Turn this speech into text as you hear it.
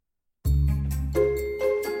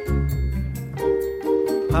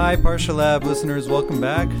Hi, Parsha Lab listeners. Welcome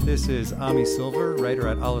back. This is Ami Silver, writer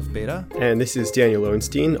at Aleph Beta. And this is Daniel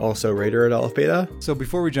Loewenstein, also writer at Aleph Beta. So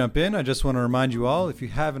before we jump in, I just want to remind you all, if you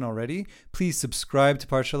haven't already, please subscribe to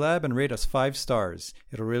Parsha Lab and rate us 5 stars.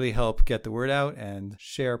 It'll really help get the word out and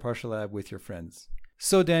share Parsha Lab with your friends.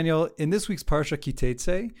 So Daniel, in this week's Parsha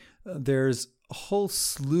Teitzei, there's a whole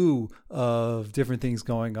slew of different things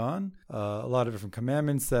going on, a lot of different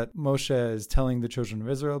commandments that Moshe is telling the children of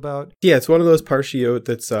Israel about. Yeah, it's one of those parshiot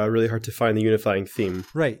that's really hard to find the unifying theme.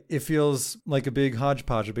 Right. It feels like a big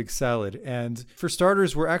hodgepodge, a big salad. And for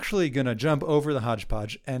starters, we're actually going to jump over the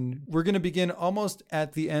hodgepodge, and we're going to begin almost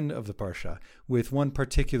at the end of the parsha with one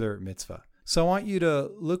particular mitzvah. So I want you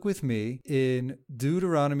to look with me in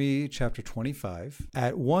Deuteronomy chapter 25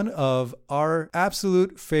 at one of our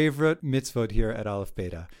absolute favorite mitzvot here at Aleph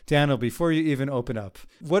Beta. Daniel, before you even open up,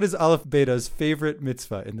 what is Aleph Beta's favorite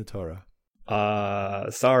mitzvah in the Torah?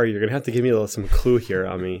 Sorry, you're going to have to give me some clue here,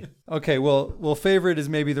 Ami. Okay, well, favorite is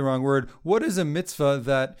maybe the wrong word. What is a mitzvah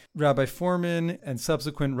that Rabbi Foreman and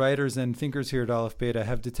subsequent writers and thinkers here at Aleph Beta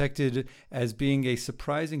have detected as being a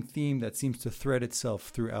surprising theme that seems to thread itself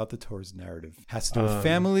throughout the Torah's narrative? It has to do with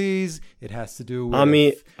families. It has to do with...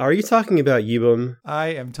 Ami, are you talking about Yibum? I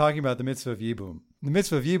am talking about the mitzvah of Yibum. The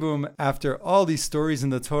mitzvah of Yibum, after all these stories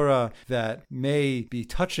in the Torah that may be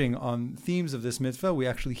touching on themes of this mitzvah, we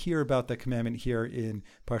actually hear about the commandment here in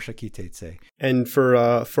Parsha Teitzei. And for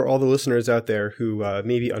all the listeners out there who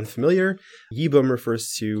may be unfamiliar, Yibum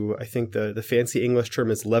refers to, I think the fancy English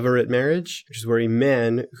term is levirate marriage, which is where a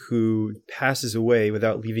man who passes away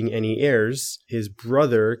without leaving any heirs, his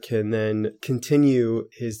brother can then continue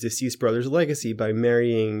his deceased brother's legacy by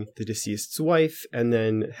marrying the deceased's wife and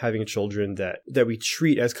then having children that we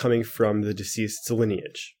treat as coming from the deceased's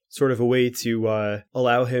lineage. Sort of a way to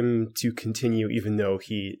allow him to continue even though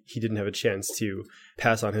he didn't have a chance to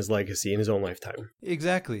pass on his legacy in his own lifetime.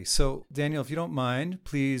 Exactly. So, Daniel, if you don't mind,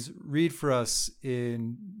 please read for us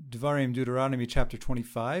in Deuteronomy chapter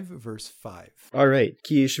 25, verse 5. All right.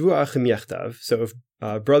 Ki yishvu achim yachtav. So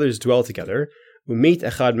if brothers dwell together, Umeit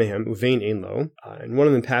echad mehem uvein ein lo, and one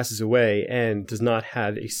of them passes away and does not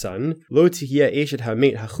have a son. Lo tihya eshet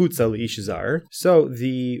hamet hachutza leish zar. So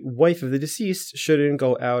the wife of the deceased shouldn't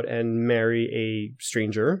go out and marry a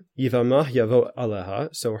stranger. Yivamah yavo aleha.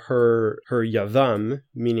 So her yavam,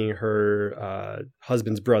 meaning her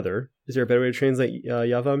husband's brother. Is there a better way to translate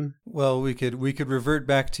yavam? Well, we could revert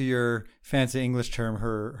back to your fancy English term,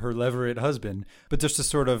 her levirate husband. But just to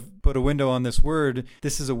sort of put a window on this word,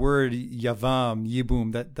 this is a word, yavam,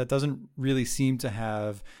 yibum, that doesn't really seem to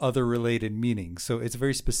have other related meanings. So it's a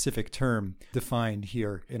very specific term defined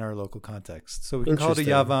here in our local context. So we can call it a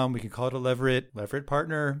yavam, we can call it a levirate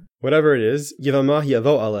partner. Whatever it is, yavamah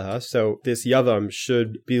yavo aleha. So this yavam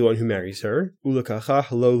should be the one who marries her.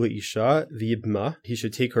 Ulakachah lo leisha v'yibma. He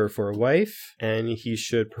should take her for a wife, and he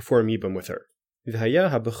should perform yibum with her. And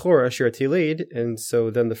so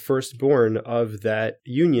then the firstborn of that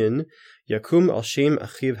union, yakum al shem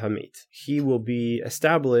achiv hamit. He will be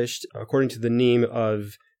established according to the name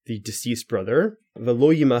of the deceased brother,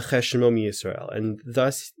 v'lo yimachesh shemo miYisrael, and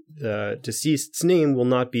thus the deceased's name will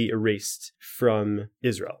not be erased from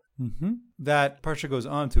Israel. Mm-hmm. That parsha goes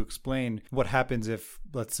on to explain what happens if,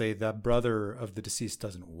 let's say, that brother of the deceased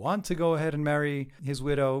doesn't want to go ahead and marry his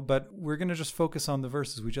widow, but we're going to just focus on the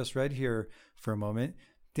verses we just read here for a moment.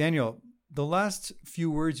 Daniel, the last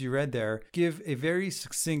few words you read there give a very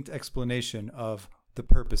succinct explanation of the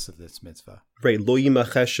purpose of this mitzvah. Right, lo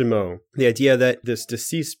yimachesh shemo. The idea that this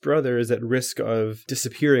deceased brother is at risk of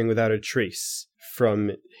disappearing without a trace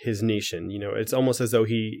from his nation. You know, it's almost as though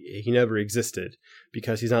he never existed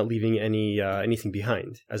because he's not leaving anything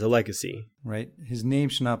behind as a legacy. Right. His name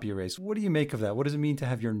should not be erased. What do you make of that? What does it mean to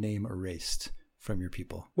have your name erased from your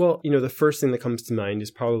people? Well, the first thing that comes to mind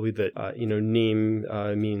is probably that, name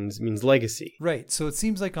means legacy. Right. So it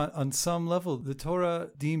seems like on some level, the Torah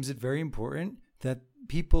deems it very important that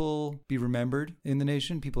people be remembered in the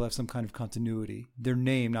nation, people have some kind of continuity, their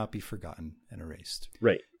name not be forgotten and erased.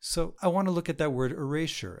 Right. So I want to look at that word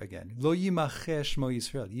erasure again. Lo yimacheh shmo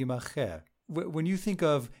Yisrael, yimacheh. When you think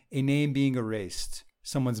of a name being erased,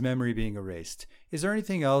 someone's memory being erased, is there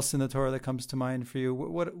anything else in the Torah that comes to mind for you?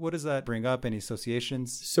 What does that bring up? Any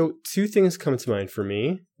associations? So 2 things come to mind for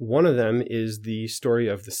me. One of them is the story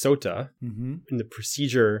of the Sota, in the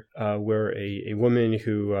procedure where a woman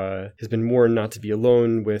who has been warned not to be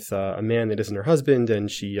alone with a man that isn't her husband,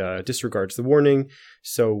 and she disregards the warning.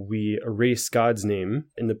 So we erase God's name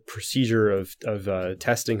in the procedure of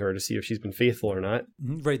testing her to see if she's been faithful or not.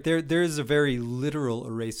 Right. There is a very literal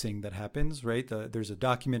erasing that happens, right? There's a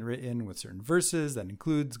document written with certain verses verses that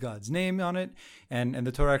includes God's name on it. And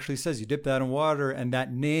the Torah actually says you dip that in water and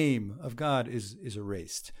that name of God is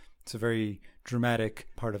erased. It's a very dramatic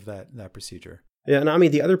part of that procedure. Yeah, and Ami,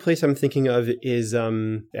 the other place I'm thinking of is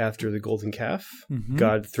after the golden calf. Mm-hmm.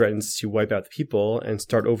 God threatens to wipe out the people and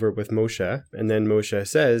start over with Moshe. And then Moshe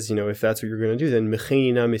says, if that's what you're going to do, then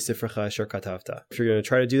mechenina misifracha asher katavta. If you're going to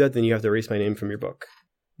try to do that, then you have to erase my name from your book.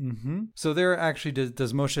 Mm-hmm. So there actually,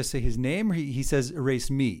 does Moshe say his name, or he says erase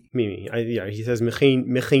me? Me. He says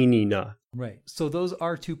mechenina. Right. So those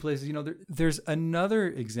are two places. There's another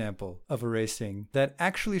example of erasing that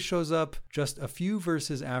actually shows up just a few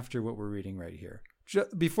verses after what we're reading right here.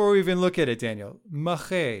 Before we even look at it, Daniel.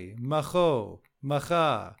 Mache, macho,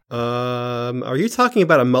 macha. Are you talking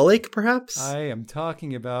about Amalek, perhaps? I am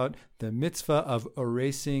talking about the mitzvah of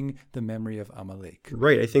erasing the memory of Amalek.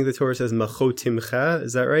 Right. I think the Torah says macho timcha.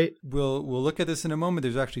 Is that right? We'll look at this in a moment.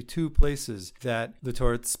 There's actually two places that the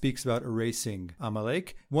Torah speaks about erasing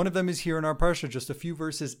Amalek. One of them is here in our parsha, just a few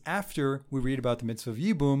verses after we read about the mitzvah of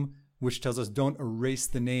Yibum, which tells us don't erase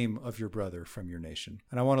the name of your brother from your nation.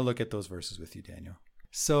 And I want to look at those verses with you, Daniel.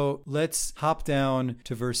 So let's hop down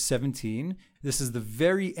to verse 17. This is the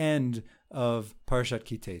very end of Parshat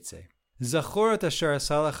Teitzei. Zachor et asher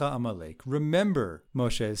asalacha Amalek. Remember,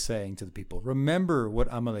 Moshe is saying to the people, remember what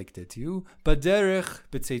Amalek did to you. Baderech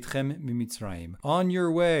b'tzeitchem mimitzrayim. On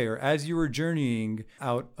your way, or as you were journeying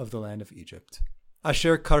out of the land of Egypt.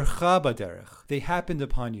 Asher karcha baderech. They happened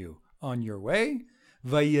upon you on your way.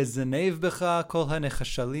 Vayezanev becha kol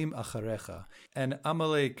hanechashalim acharecha. And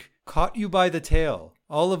Amalek caught you by the tail,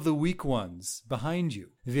 all of the weak ones behind you.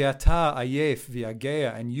 Viata ayef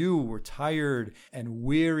viagea, and you were tired and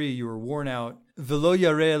weary, you were worn out. Velo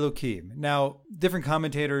yareh Elokim. Now, different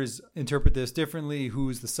commentators interpret this differently.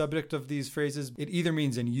 Who's the subject of these phrases? It either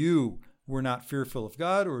means and you were not fearful of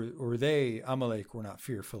God, or they, Amalek, were not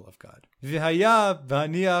fearful of God. V'haya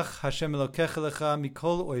v'haniach Hashem Elokecha lecha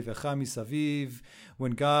mikol oivecha misaviv.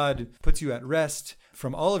 When God puts you at rest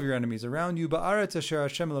from all of your enemies around you, ba'aretz asher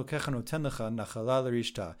Hashem Elokecha noten lecha nachala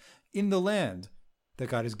l'rishta, in the land that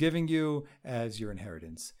God is giving you as your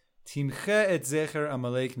inheritance. Timche et zecher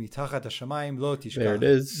Amalek mitachat hashamayim lo tishkach. There it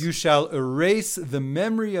is. You shall erase the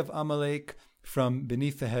memory of Amalek from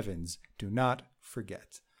beneath the heavens. Do not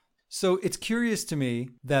forget. So it's curious to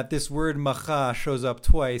me that this word macha shows up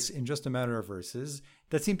twice in just a matter of verses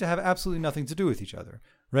that seem to have absolutely nothing to do with each other,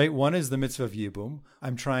 right? One is the mitzvah of Yibum.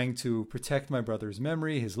 I'm trying to protect my brother's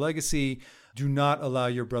memory, his legacy. Do not allow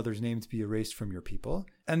your brother's name to be erased from your people.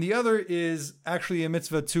 And the other is actually a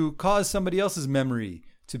mitzvah to cause somebody else's memory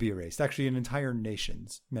to be erased, actually an entire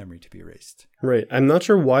nation's memory to be erased. Right. I'm not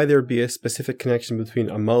sure why there'd be a specific connection between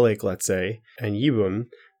Amalek, let's say, and Yibum,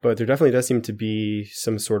 but there definitely does seem to be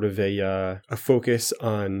some sort of a focus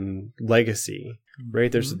on legacy,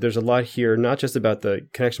 right? Mm-hmm. There's a lot here, not just about the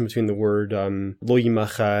connection between the word lo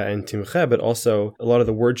yimacha and timcha, but also a lot of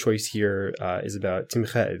the word choice here is about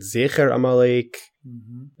timcha, zecher Amalek,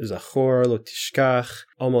 zachor lo tishkach.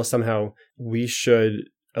 Almost somehow we should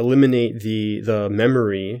eliminate the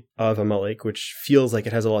memory of Amalek, which feels like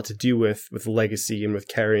it has a lot to do with legacy and with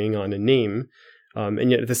carrying on a name.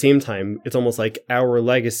 And yet at the same time, it's almost like our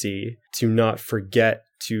legacy to not forget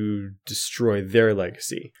to destroy their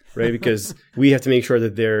legacy, right? Because we have to make sure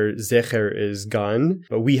that their zecher is gone,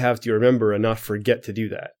 but we have to remember and not forget to do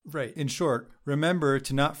that. Right. In short, remember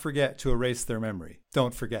to not forget to erase their memory.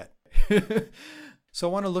 Don't forget. So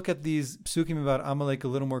I want to look at these psukim about Amalek a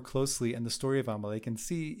little more closely and the story of Amalek and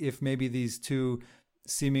see if maybe these two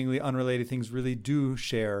seemingly unrelated things really do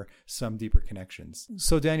share some deeper connections.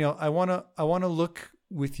 So Daniel, I want to look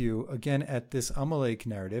with you again at this Amalek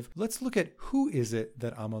narrative. Let's look at who is it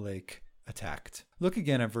that Amalek attacked. Look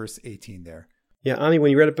again at verse 18 there. Yeah, Ami,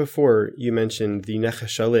 when you read it before, you mentioned the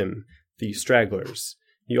nechashalim, the stragglers.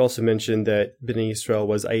 You also mentioned that Bnei Yisrael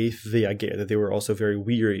was aif v'yageh, that they were also very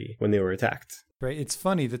weary when they were attacked. Right. It's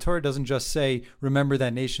funny. The Torah doesn't just say, remember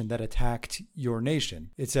that nation that attacked your nation.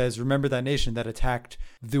 It says, remember that nation that attacked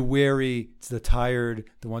the weary, the tired,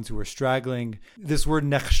 the ones who were straggling. This word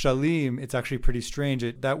nechshalim, it's actually pretty strange.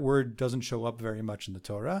 That word doesn't show up very much in the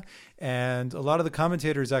Torah. And a lot of the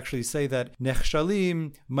commentators actually say that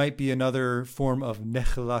nechshalim might be another form of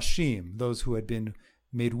nechlashim, those who had been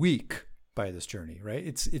made weak by this journey, right?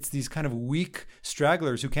 It's these kind of weak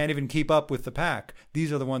stragglers who can't even keep up with the pack. These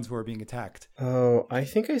are the ones who are being attacked. Oh, I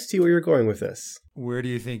think I see where you're going with this. Where do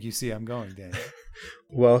you think you see I'm going, Dan?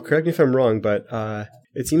 Well, correct me if I'm wrong, but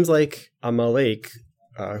it seems like Amalek,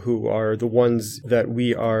 who are the ones that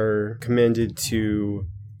we are commanded to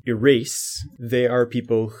erase, they are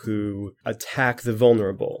people who attack the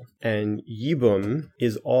vulnerable. And Yibum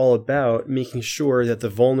is all about making sure that the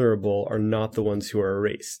vulnerable are not the ones who are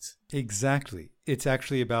erased. Exactly. It's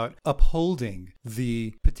actually about upholding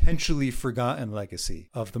the potentially forgotten legacy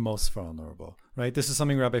of the most vulnerable, right? This is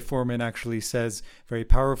something Rabbi Foreman actually says very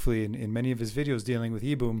powerfully in many of his videos dealing with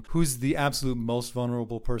Yibum. Who's the absolute most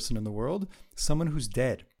vulnerable person in the world? Someone who's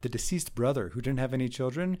dead. The deceased brother who didn't have any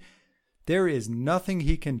children. There is nothing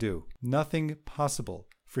he can do, nothing possible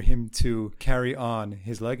for him to carry on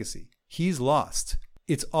his legacy. He's lost.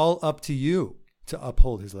 It's all up to you to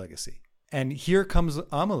uphold his legacy. And here comes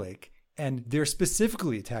Amalek, and they're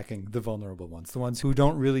specifically attacking the vulnerable ones, the ones who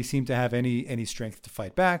don't really seem to have any strength to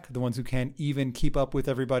fight back, the ones who can't even keep up with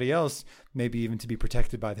everybody else, maybe even to be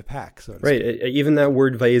protected by the pack. So right. Even that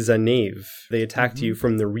word vayezanev, they attacked you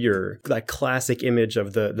from the rear. That classic image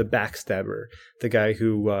of the backstabber, the guy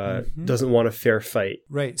who doesn't want a fair fight.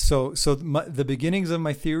 Right. So the beginnings of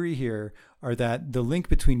my theory here are that the link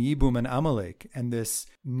between Yibum and Amalek and this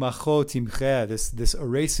machot imche, this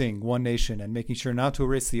erasing one nation and making sure not to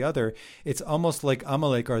erase the other, it's almost like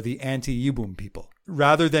Amalek are the anti-Yibum people.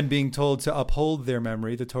 Rather than being told to uphold their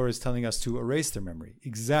memory, the Torah is telling us to erase their memory.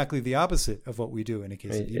 Exactly the opposite of what we do in a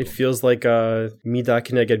case of Yibum. It feels like midah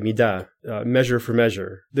keneged midah, measure for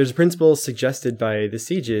measure. There's a principle suggested by the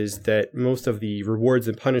sages that most of the rewards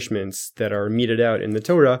and punishments that are meted out in the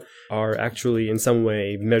Torah are actually in some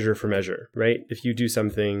way measure for measure, right? If you do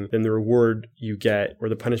something, then the reward you get or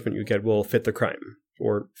the punishment you get will fit the crime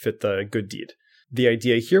or fit the good deed. The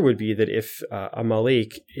idea here would be that if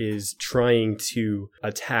Amalek is trying to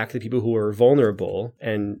attack the people who are vulnerable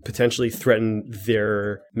and potentially threaten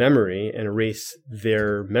their memory and erase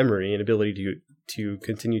their memory and ability to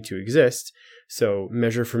continue to exist, so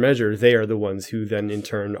measure for measure, they are the ones who then in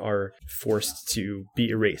turn are forced to be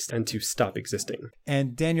erased and to stop existing.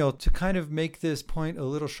 And Daniel, to kind of make this point a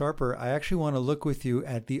little sharper, I actually want to look with you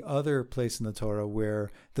at the other place in the Torah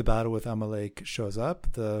where the battle with Amalek shows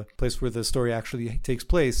up, the place where the story actually takes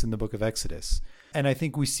place in the book of Exodus. And I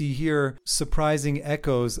think we see here surprising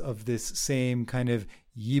echoes of this same kind of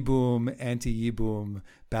Yibum, anti-Yibum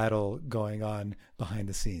battle going on behind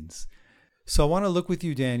the scenes. So I want to look with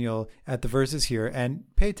you, Daniel, at the verses here and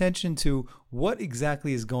pay attention to what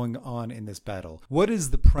exactly is going on in this battle. What is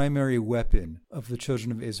the primary weapon of the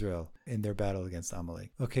children of Israel in their battle against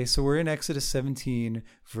Amalek? Okay, so we're in Exodus 17,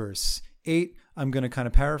 verse 8. I'm going to kind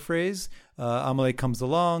of paraphrase. Amalek comes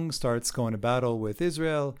along, starts going to battle with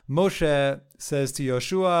Israel. Moshe says to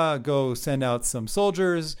Yoshua, go send out some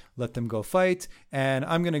soldiers, let them go fight, and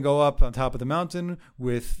I'm going to go up on top of the mountain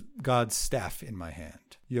with God's staff in my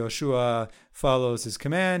hand. Yoshua follows his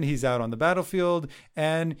command. He's out on the battlefield,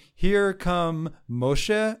 and here come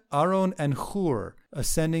Moshe, Aaron, and Hur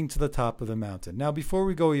ascending to the top of the mountain. Now, before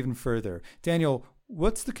we go even further, Daniel,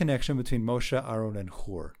 what's the connection between Moshe, Aaron, and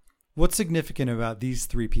Hur? What's significant about these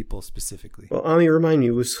three people specifically? Well, Ami, remind me,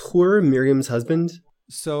 was Hur Miriam's husband?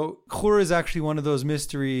 So Hur is actually one of those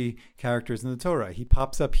mystery characters in the Torah. He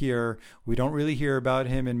pops up here. We don't really hear about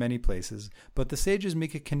him in many places, but the sages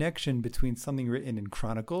make a connection between something written in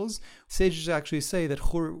Chronicles. Sages actually say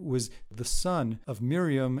that Hur was the son of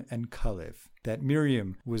Miriam and Kalev, that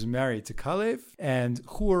Miriam was married to Kalev and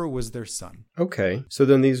Hur was their son. Okay, so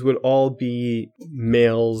then these would all be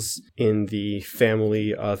males in the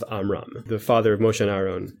family of Amram, the father of Moshe and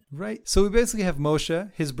Aaron. Right. So we basically have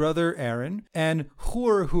Moshe, his brother Aaron, and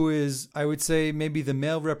Hur, who is, I would say, maybe the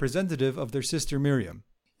male representative of their sister Miriam.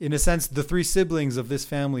 In a sense, the three siblings of this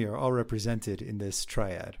family are all represented in this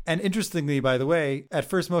triad. And interestingly, by the way, at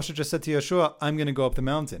first Moshe just said to Yeshua, I'm going to go up the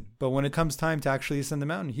mountain. But when it comes time to actually ascend the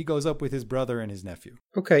mountain, he goes up with his brother and his nephew.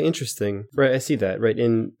 Okay, interesting. Right, I see that. Right,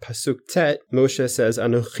 in Pasuk Tet, Moshe says,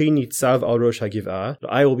 Anochi nitzav al rosh hagiv'ah.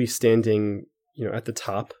 I will be standing, at the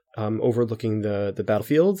top, overlooking the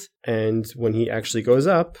battlefield. And when he actually goes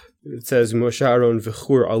up, it says, Moshe Aaron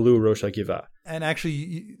v'chur alu rosh hagiv'ah. And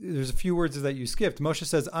actually, there's a few words that you skipped. Moshe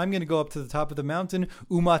says, I'm going to go up to the top of the mountain.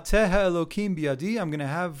 Umateh Elokim biadi. I'm going to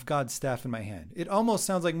have God's staff in my hand. It almost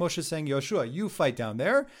sounds like Moshe saying, Yoshua, you fight down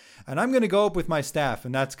there, and I'm going to go up with my staff,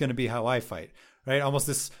 and that's going to be how I fight. Right? Almost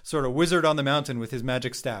this sort of wizard on the mountain with his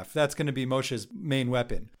magic staff. That's going to be Moshe's main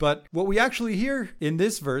weapon. But what we actually hear in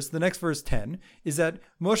this verse, the next verse 10, is that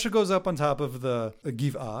Moshe goes up on top of the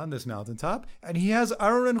Giv'ah, on this mountaintop, and he has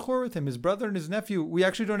Aaron and Hur with him, his brother and his nephew. We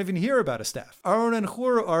actually don't even hear about a staff. Aaron and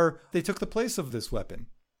Hur they took the place of this weapon,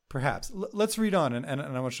 perhaps. Let's read on, and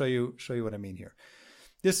I want to show you what I mean here.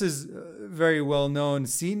 This is very well known.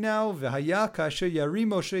 See now, V'haya kasher yari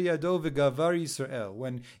Moshe yado v'gavar Yisrael.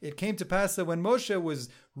 When it came to pass that when Moshe was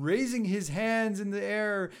raising his hands in the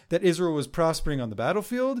air, that Israel was prospering on the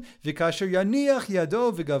battlefield. V'kasher yaniach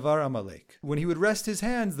yado v'gavar Amalek. When he would rest his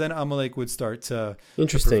hands, then Amalek would start to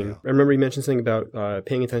Interesting. I remember you mentioned something about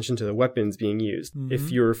paying attention to the weapons being used. Mm-hmm.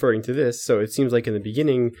 If you're referring to this, so it seems like in the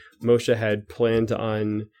beginning, Moshe had planned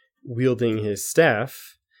on wielding his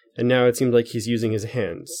staff, and now it seems like he's using his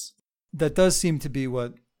hands. That does seem to be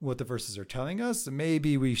what the verses are telling us.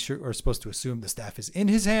 Maybe we are supposed to assume the staff is in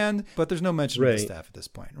his hand, but there's no mention of the staff at this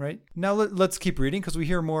point, right? Now let's keep reading because we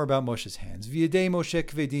hear more about Moshe's hands. V'yedei Moshe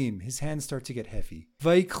kvedim. His hands start to get heavy.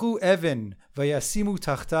 Vayikchu even, vayasimu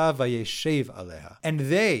tachta, vayeshev aleha. And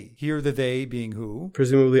they, here the they being who?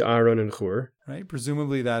 Presumably Aaron and Hur. Right?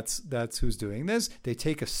 Presumably that's who's doing this. They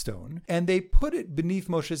take a stone and they put it beneath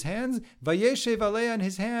Moshe's hands. Vayeshev aleha, and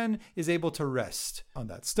his hand is able to rest on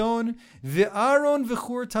that stone. V'Aaron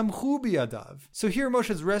v'Hur tamchu biyadav. So here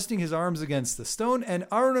Moshe's resting his arms against the stone, and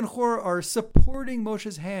Aaron and Hur are supporting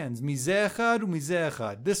Moshe's hands. Mizeh echad u'mizeh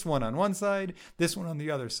echad. This one on one side, this one on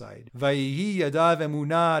the other side. Vayihi yadav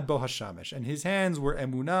emunah ad bo hashamesh. And his hands were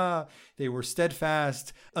emunah. They were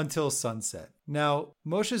steadfast until sunset. Now,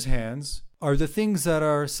 Moshe's hands are the things that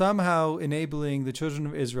are somehow enabling the children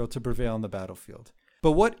of Israel to prevail on the battlefield.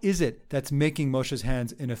 But what is it that's making Moshe's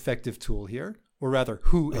hands an effective tool here? Or rather,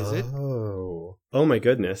 who is it? Oh my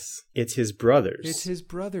goodness. It's his brothers. It's his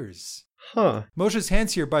brothers. Huh. Moshe's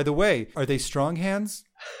hands here, by the way, are they strong hands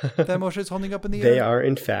that Moshe is holding up in the air? They are,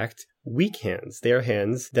 in fact, weak hands. They are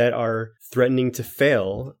hands that are threatening to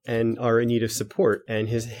fail and are in need of support. And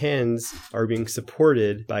his hands are being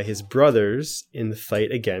supported by his brothers in the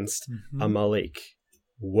fight against Amalek.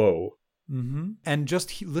 Whoa. Mm-hmm. And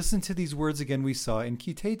just listen to these words again we saw in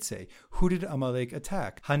Teitzei. Who did Amalek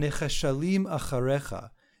attack? Hanechashalim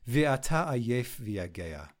acharecha ve'ata ayef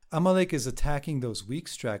v'yagea. Amalek is attacking those weak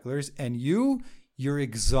stragglers, and you're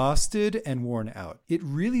exhausted and worn out. It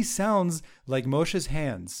really sounds like Moshe's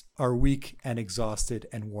hands are weak and exhausted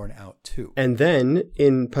and worn out too. And then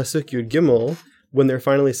in Pasuk Yud Gimel, when they're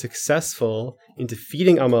finally successful in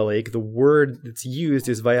defeating Amalek, the word that's used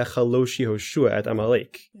is Vayachalosh Yehoshua at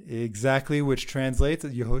Amalek. Exactly, which translates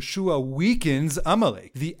that Yehoshua weakens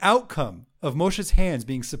Amalek. The outcome of Moshe's hands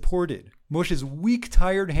being supported, Moshe's weak,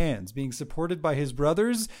 tired hands being supported by his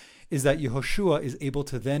brothers, is that Yehoshua is able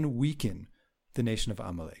to then weaken the nation of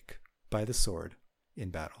Amalek by the sword in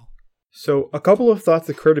battle. So a couple of thoughts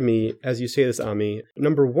occur to me as you say this, Ami.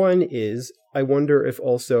 Number one is, I wonder if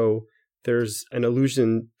also there's an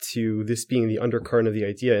allusion to this being the undercurrent of the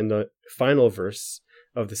idea in the final verse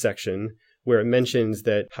of the section, where it mentions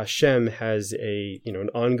that Hashem has an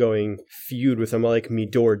ongoing feud with Amalek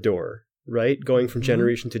midor dor, right? Going from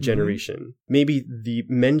generation to generation. Maybe the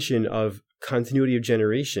mention of continuity of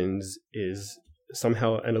generations is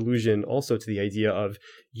somehow an allusion also to the idea of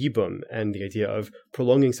yibum and the idea of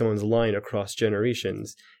prolonging someone's line across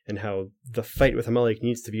generations, and how the fight with Amalek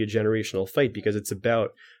needs to be a generational fight because it's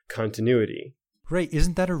about continuity. Right.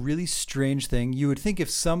 Isn't that a really strange thing? You would think if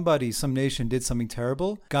some nation did something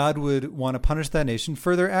terrible, God would want to punish that nation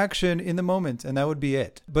for their action in the moment, and that would be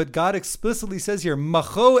it. But God explicitly says here,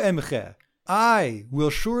 Macho emche, I will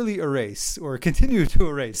surely erase or continue to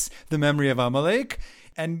erase the memory of Amalek.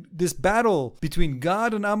 And this battle between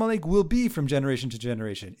God and Amalek will be from generation to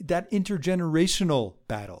generation, that intergenerational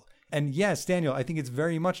battle. And yes, Daniel, I think it's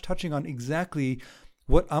very much touching on exactly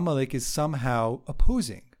what Amalek is somehow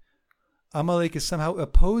opposing. Amalek is somehow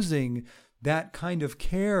opposing that kind of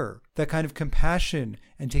care, that kind of compassion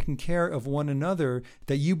and taking care of one another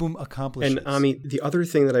that Yibum accomplishes. And Ami, the other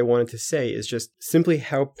thing that I wanted to say is just simply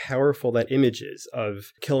how powerful that image is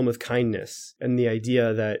of kill him with kindness, and the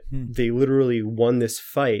idea that they literally won this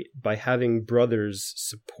fight by having brothers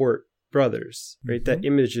support brothers, right? That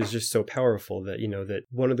image is just so powerful that, that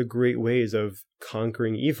one of the great ways of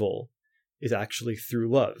conquering evil is actually through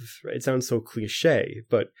love, right? It sounds so cliche,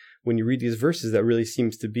 but when you read these verses, that really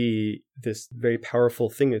seems to be this very powerful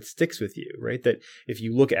thing that sticks with you, right? That if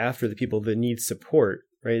you look after the people that need support,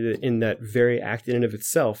 right, in that very act in and of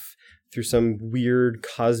itself, through some weird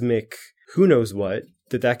cosmic who knows what,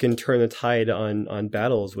 that can turn the tide on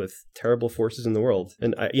battles with terrible forces in the world.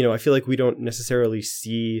 And I feel like we don't necessarily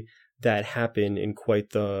see that happen in quite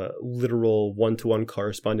the literal one-to-one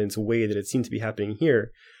correspondence way that it seems to be happening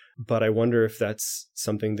here. But I wonder if that's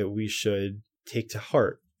something that we should take to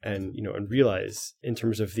heart and realize in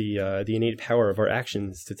terms of the innate power of our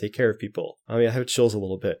actions to take care of people. I mean, I have chills a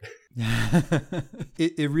little bit.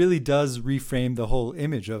 It really does reframe the whole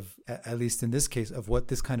image of, at least in this case, of what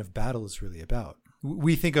this kind of battle is really about.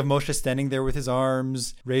 We think of Moshe standing there with his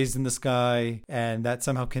arms raised in the sky, and that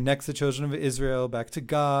somehow connects the children of Israel back to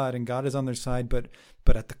God, and God is on their side. But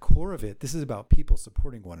at the core of it, this is about people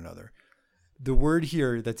supporting one another. The word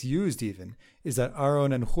here that's used even is that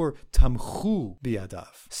Aaron and Hur tamchu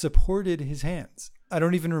biyadav, supported his hands. I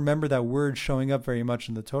don't even remember that word showing up very much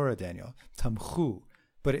in the Torah, Daniel, tamchu.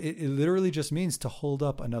 But it literally just means to hold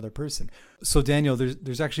up another person. So Daniel,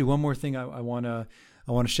 there's actually one more thing I want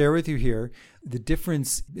to share with you here. The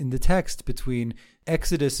difference in the text between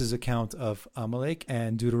Exodus's account of Amalek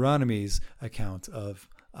and Deuteronomy's account of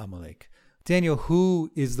Amalek. Daniel,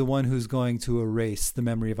 who is the one who's going to erase the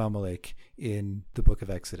memory of Amalek in the book of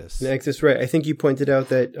Exodus? In Exodus, right. I think you pointed out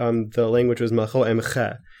that the language was macho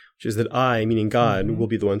emcha, which is that I, meaning God, will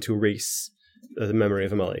be the one to erase the memory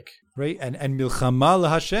of Amalek. Right? And milchama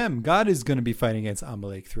laHashem, God is going to be fighting against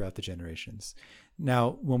Amalek throughout the generations.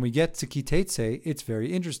 Now, when we get to Teitzei, it's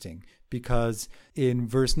very interesting because in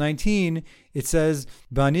verse 19, it says,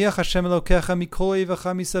 B'aniach Hashem Elokecha mikol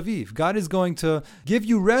oivecha misaviv. God is going to give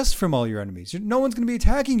you rest from all your enemies. No one's going to be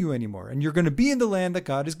attacking you anymore, and you're going to be in the land that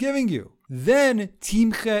God is giving you. Then,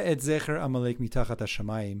 timche et zecher Amalek mitachat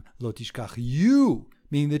hashamayim lo tishkach. You,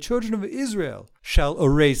 meaning the children of Israel, shall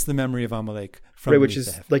erase the memory of Amalek from which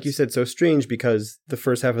is, like you said, so strange because the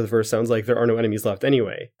first half of the verse sounds like there are no enemies left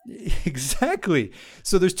anyway. Exactly.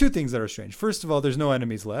 So there's two things that are strange. First of all, there's no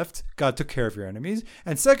enemies left. God took care of your enemies.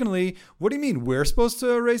 And secondly, what do you mean we're supposed to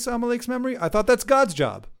erase Amalek's memory? I thought that's God's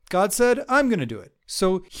job. God said, I'm going to do it.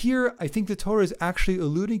 So here, I think the Torah is actually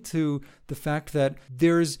alluding to the fact that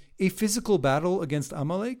there's a physical battle against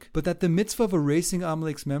Amalek, but that the mitzvah of erasing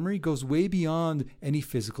Amalek's memory goes way beyond any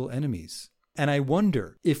physical enemies. And I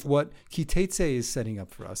wonder if what Teitzei is setting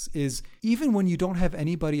up for us is even when you don't have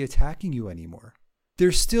anybody attacking you anymore,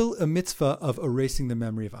 there's still a mitzvah of erasing the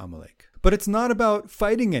memory of Amalek. But it's not about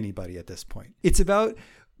fighting anybody at this point. It's about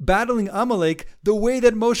battling Amalek the way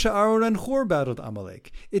that Moshe, Aaron, and Hur battled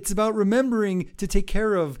Amalek. It's about remembering to take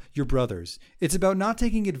care of your brothers. It's about not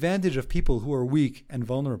taking advantage of people who are weak and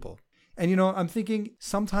vulnerable. And, I'm thinking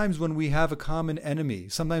sometimes when we have a common enemy,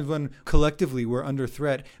 sometimes when collectively we're under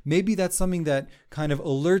threat, maybe that's something that kind of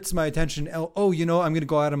alerts my attention. I'm going to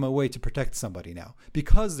go out of my way to protect somebody now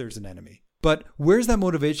because there's an enemy. But where's that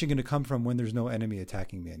motivation going to come from when there's no enemy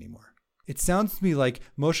attacking me anymore? It sounds to me like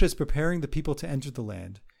Moshe is preparing the people to enter the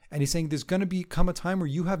land. And he's saying there's going to come a time where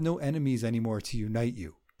you have no enemies anymore to unite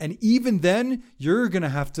you. And even then, you're going to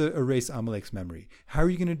have to erase Amalek's memory. How are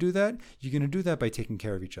you going to do that? You're going to do that by taking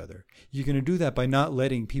care of each other. You're going to do that by not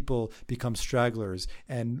letting people become stragglers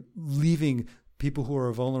and leaving people who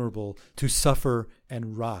are vulnerable to suffer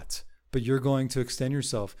and rot. But you're going to extend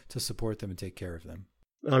yourself to support them and take care of them.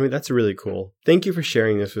 I mean, that's really cool. Thank you for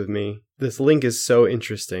sharing this with me. This link is so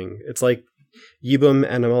interesting. It's like Yibum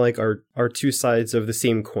and Amalek are two sides of the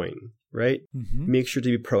same coin, right? Mm-hmm. Make sure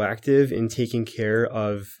to be proactive in taking care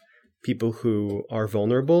of people who are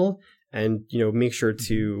vulnerable and, make sure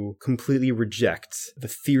to completely reject the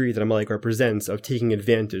theory that Amalek represents of taking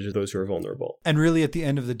advantage of those who are vulnerable. And really, at the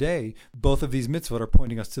end of the day, both of these mitzvot are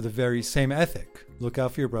pointing us to the very same ethic. Look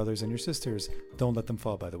out for your brothers and your sisters. Don't let them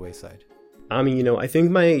fall by the wayside. I mean, I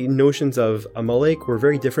think my notions of Amalek were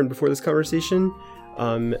very different before this conversation.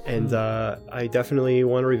 I definitely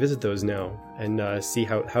want to revisit those now and see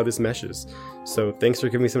how this meshes. So thanks for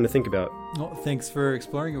giving me something to think about. Well, thanks for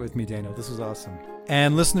exploring it with me, Daniel. This was awesome.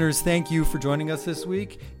 And listeners, thank you for joining us this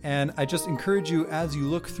week. And I just encourage you, as you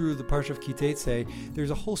look through the parsha of Teitzei,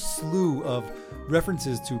 there's a whole slew of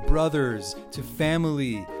references to brothers, to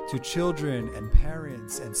family, to children and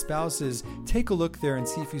parents and spouses. Take a look there and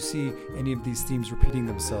see if you see any of these themes repeating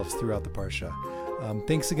themselves throughout the parsha.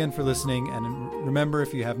 Thanks again for listening. And remember,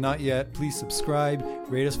 if you have not yet, please subscribe,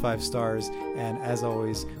 rate us 5 stars. And as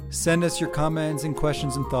always, send us your comments and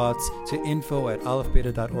questions and thoughts to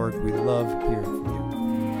info@alepbeta.org. We love hearing from you.